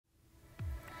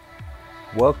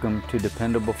Welcome to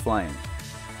Dependable Flame,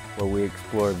 where we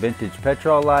explore vintage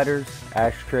petrol lighters,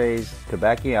 ashtrays,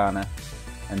 tobacciana,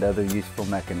 and other useful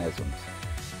mechanisms.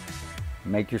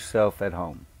 Make yourself at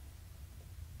home.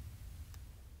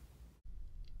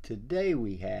 Today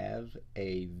we have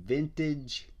a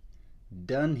vintage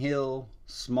Dunhill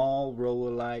small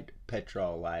Rollalite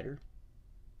Petrol lighter.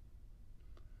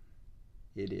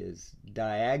 It is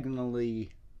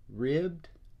diagonally ribbed.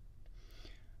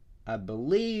 I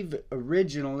believe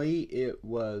originally it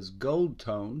was gold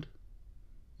toned,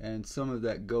 and some of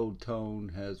that gold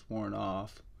tone has worn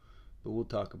off, but we'll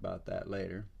talk about that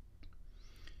later.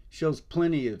 Shows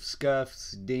plenty of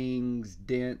scuffs, dings,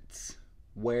 dents,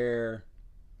 wear,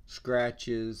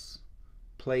 scratches,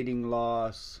 plating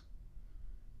loss,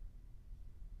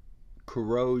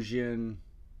 corrosion.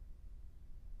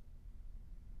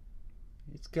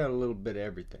 It's got a little bit of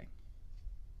everything.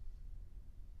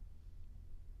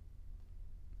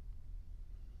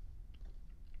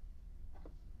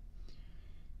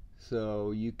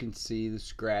 So you can see the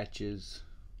scratches,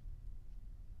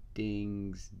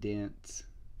 dings, dents.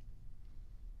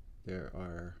 There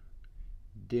are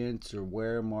dents or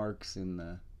wear marks in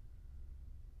the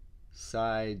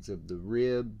sides of the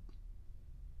rib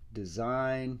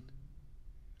design.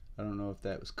 I don't know if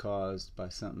that was caused by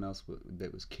something else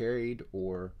that was carried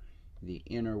or the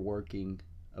inner working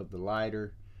of the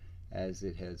lighter as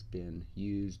it has been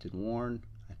used and worn.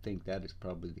 I think that is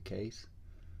probably the case.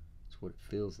 That's what it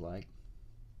feels like.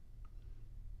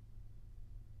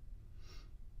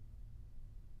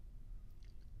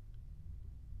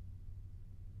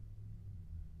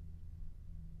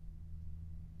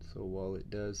 So while it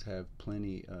does have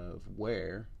plenty of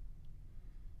wear,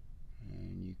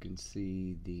 and you can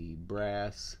see the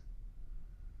brass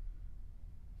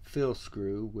fill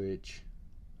screw, which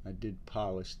I did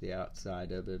polish the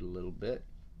outside of it a little bit.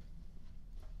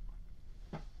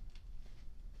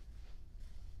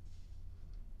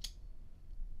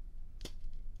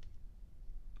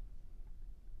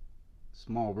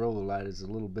 Small Rollalite is a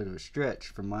little bit of a stretch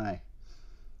for my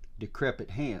decrepit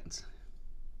hands,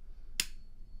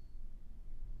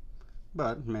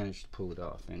 but managed to pull it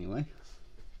off anyway.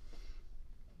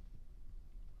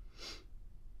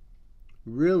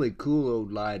 Really cool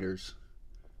old lighters,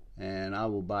 and I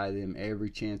will buy them every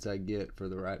chance I get for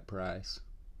the right price.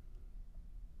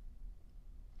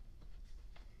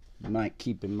 You might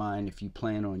keep in mind, if you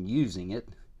plan on using it,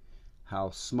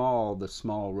 how small the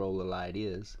small Rollalite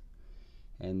is,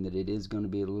 and that it is going to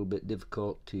be a little bit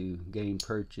difficult to gain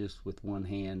purchase with one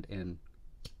hand and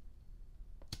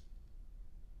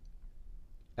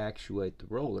actuate the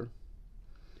roller,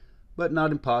 but not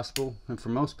impossible, and for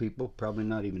most people probably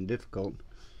not even difficult.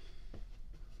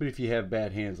 But if you have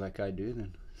bad hands like I do,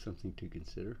 then something to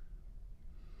consider.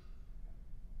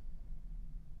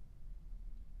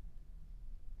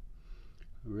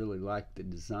 I really like the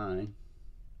design,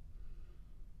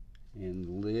 and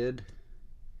the lid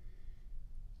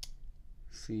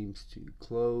seems to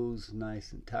close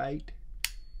nice and tight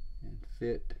and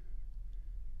fit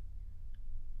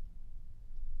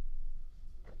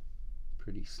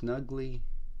pretty snugly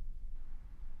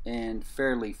and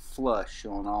fairly flush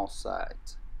on all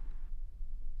sides.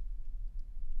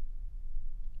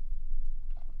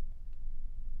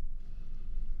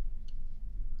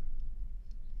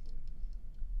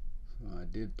 So I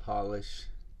did polish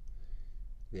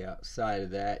the outside of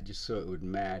that just so it would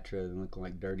match rather than looking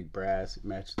like dirty brass. It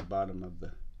matched the bottom of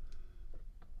the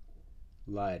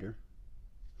lighter.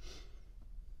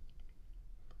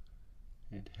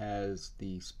 It has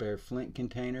the spare flint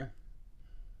container,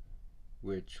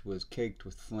 which was caked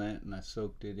with flint, and I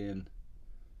soaked it in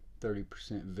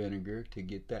 30% vinegar to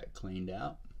get that cleaned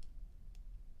out.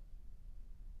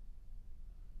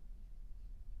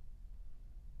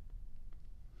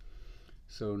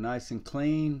 So nice and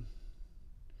clean.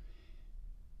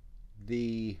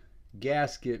 The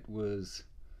gasket was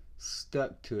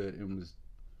stuck to it and was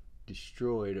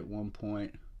destroyed at one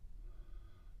point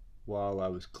while I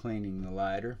was cleaning the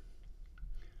lighter.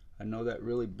 I know that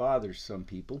really bothers some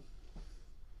people,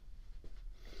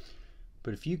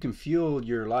 but if you can fuel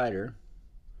your lighter,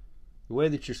 the way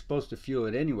that you're supposed to fuel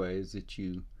it anyway is that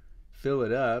you fill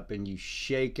it up and you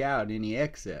shake out any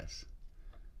excess.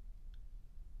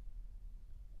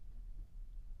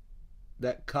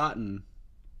 That cotton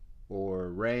or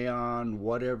rayon,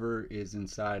 whatever is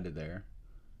inside of there,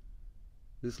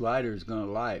 this lighter is going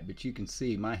to light, but you can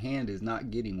see my hand is not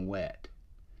getting wet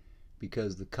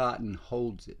because the cotton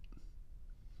holds it.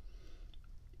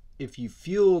 If you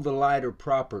fuel the lighter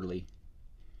properly,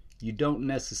 you don't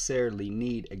necessarily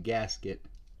need a gasket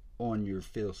on your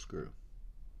fill screw.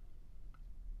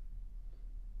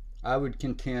 I would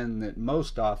contend that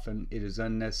most often it is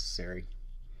unnecessary.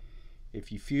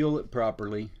 If you fuel it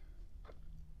properly,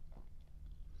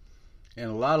 and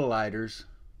a lot of lighters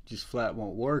just flat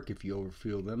won't work if you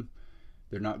overfuel them.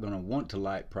 They're not going to want to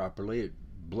light properly. It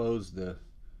blows the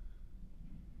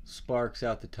sparks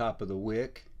out the top of the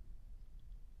wick.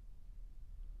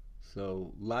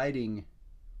 So lighting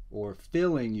or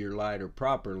filling your lighter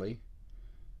properly,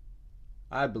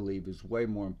 I believe, is way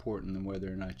more important than whether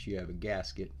or not you have a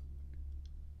gasket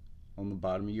on the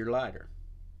bottom of your lighter.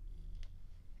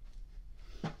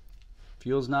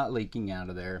 Fuel's not leaking out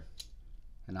of there,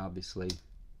 and obviously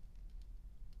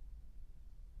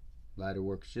lighter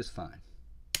works just fine.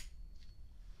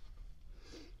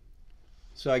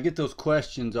 So I get those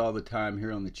questions all the time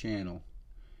here on the channel,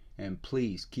 and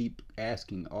please keep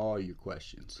asking all your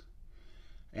questions.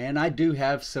 And I do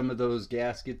have some of those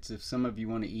gaskets. If some of you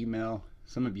want to email,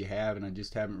 some of you have, and I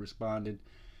just haven't responded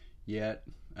yet.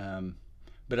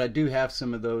 But I do have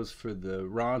some of those for the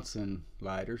Ronson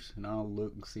lighters, and I'll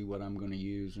look and see what I'm going to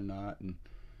use or not, and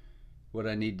what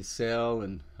I need to sell,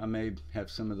 and I may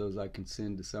have some of those I can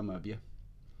send to some of you.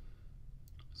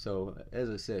 So as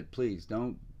I said, please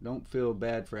don't feel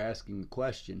bad for asking the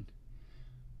question,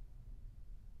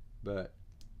 but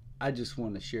I just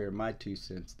want to share my 2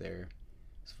 cents there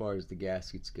as far as the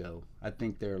gaskets go. I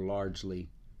think they're largely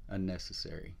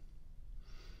unnecessary.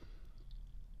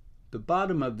 The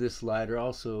bottom of this lighter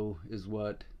also is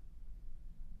what,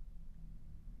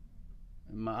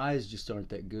 my eyes just aren't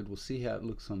that good. We'll see how it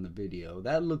looks on the video.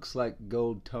 That looks like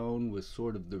gold tone with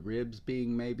sort of the ribs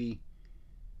being maybe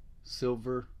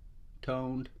silver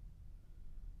toned.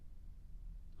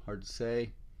 Hard to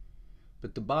say.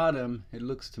 But the bottom, it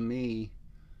looks to me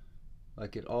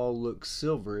like it all looks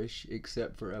silverish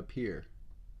except for up here.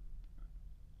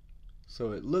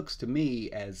 So it looks to me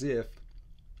as if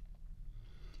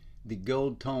the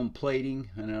gold tone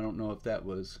plating, and I don't know if that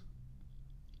was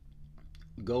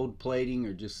gold plating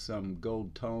or just some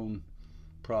gold tone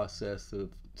process of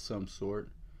some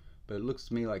sort, but it looks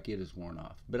to me like it is worn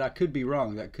off. But I could be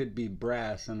wrong. That could be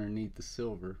brass underneath the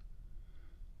silver.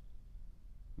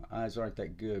 My eyes aren't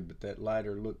that good, but that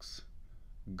lighter looks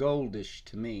goldish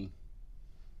to me.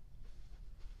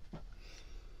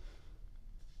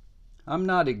 I'm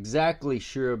not exactly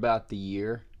sure about the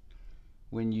year.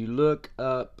 When you look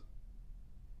up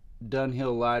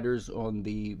Dunhill lighters on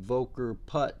the Volker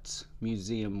Putz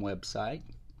Museum website,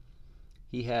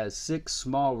 he has 6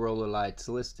 small Rollalites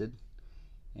listed,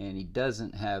 and he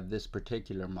doesn't have this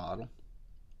particular model.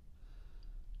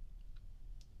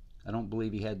 I don't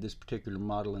believe he had this particular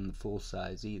model in the full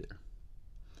size either.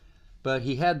 But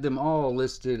he had them all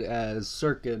listed as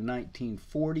circa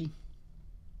 1940.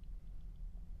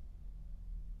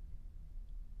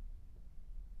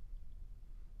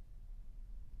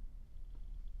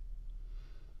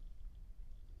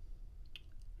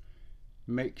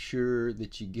 Make sure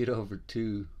that you get over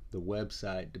to the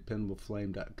website,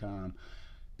 dependableflame.com.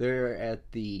 They're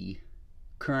at the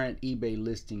current eBay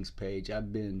listings page.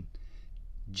 I've been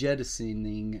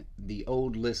jettisoning the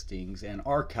old listings and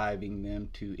archiving them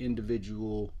to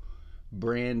individual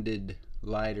branded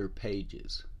lighter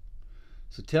pages.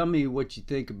 So tell me what you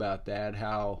think about that,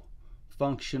 how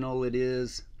functional it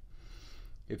is,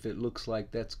 if it looks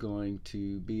like that's going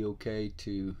to be okay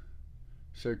to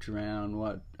search around.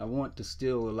 What I want to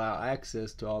still allow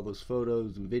access to all those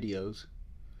photos and videos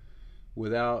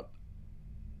without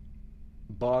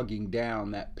bogging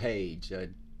down that page. I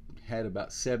had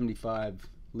about 75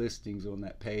 listings on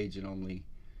that page and only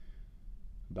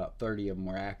about 30 of them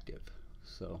were active.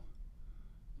 So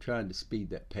I'm trying to speed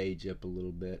that page up a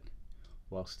little bit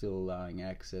while still allowing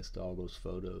access to all those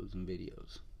photos and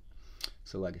videos.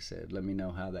 So like I said, let me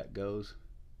know how that goes.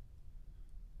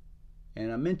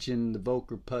 And I mentioned the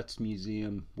Volker Putz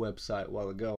Museum website a while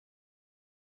ago.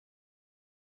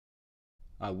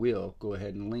 I will go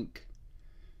ahead and link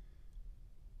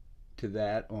to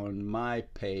that on my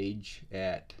page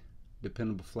at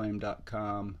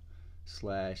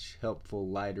dependableflame.com/helpful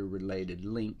lighter related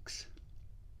links.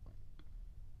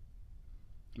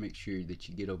 Make sure that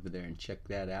you get over there and check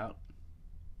that out.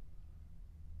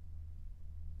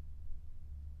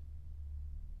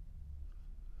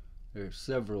 There are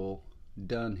several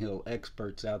Dunhill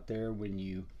experts out there. When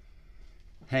you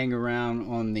hang around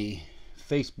on the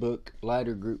Facebook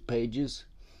lighter group pages,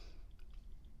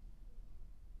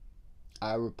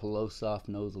 Ira Polosoff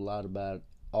knows a lot about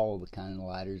all the kind of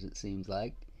lighters, it seems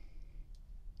like.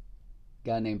 A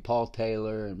guy named Paul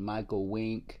Taylor and Michael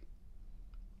Wink,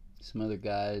 some other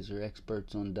guys are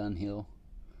experts on Dunhill,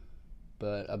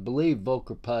 but I believe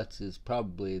Volker Putz is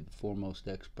probably the foremost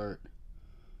expert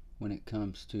when it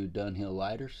comes to Dunhill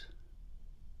lighters.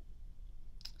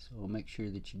 So make sure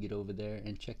that you get over there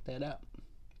and check that out.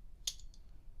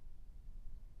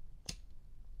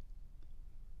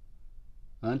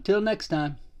 Until next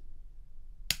time.